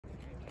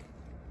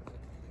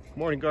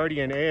Morning,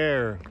 Guardian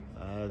Air.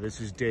 This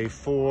is day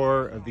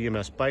 4 of the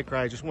EMS bike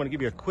ride. Just want to give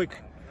you a quick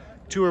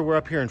tour. We're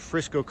up here in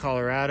Frisco,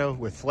 Colorado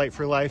with Flight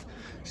for Life,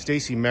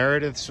 Stacy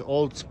Meredith's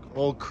old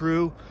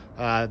crew.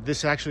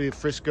 This actually at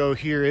Frisco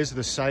here is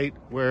the site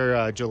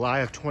where July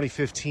of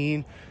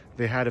 2015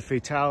 they had a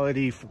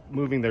fatality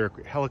moving their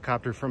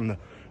helicopter from the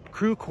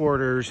crew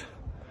quarters,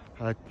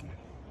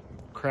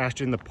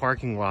 crashed in the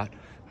parking lot.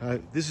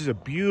 This is a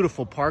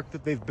beautiful park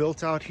that they've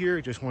built out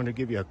here. Just wanted to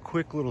give you a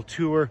quick little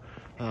tour.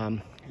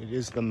 It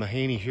is the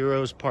Mahaney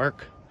Heroes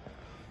Park,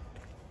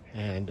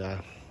 and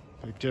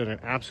they've done an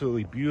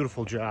absolutely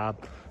beautiful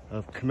job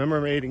of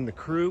commemorating the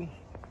crew.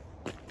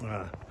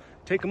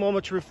 Take a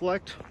moment to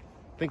reflect,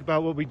 think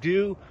about what we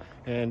do,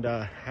 and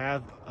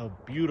have a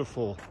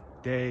beautiful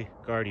day,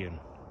 Guardian.